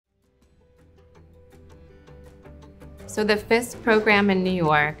So the FISP program in New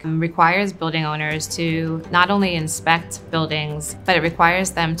York requires building owners to not only inspect buildings, but it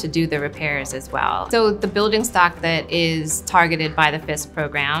requires them to do the repairs as well. So the building stock that is targeted by the FISP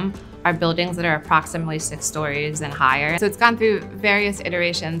program are buildings that are approximately 6 stories and higher. So it's gone through various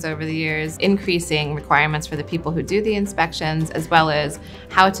iterations over the years, increasing requirements for the people who do the inspections, as well as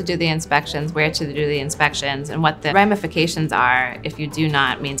how to do the inspections, where to do the inspections, and what the ramifications are if you do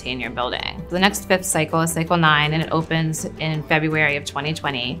not maintain your building. The next FISP cycle is Cycle 9, and it opens in February of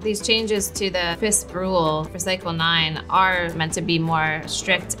 2020. These changes to the FISP rule for Cycle 9 are meant to be more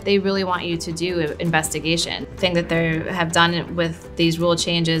strict. They really want you to do an investigation. The thing that they have done with these rule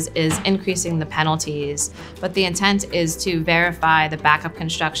changes is increasing the penalties, but the intent is to verify the backup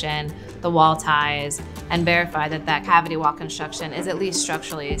construction, the wall ties, and verify that that cavity wall construction is at least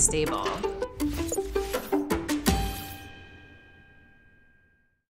structurally stable.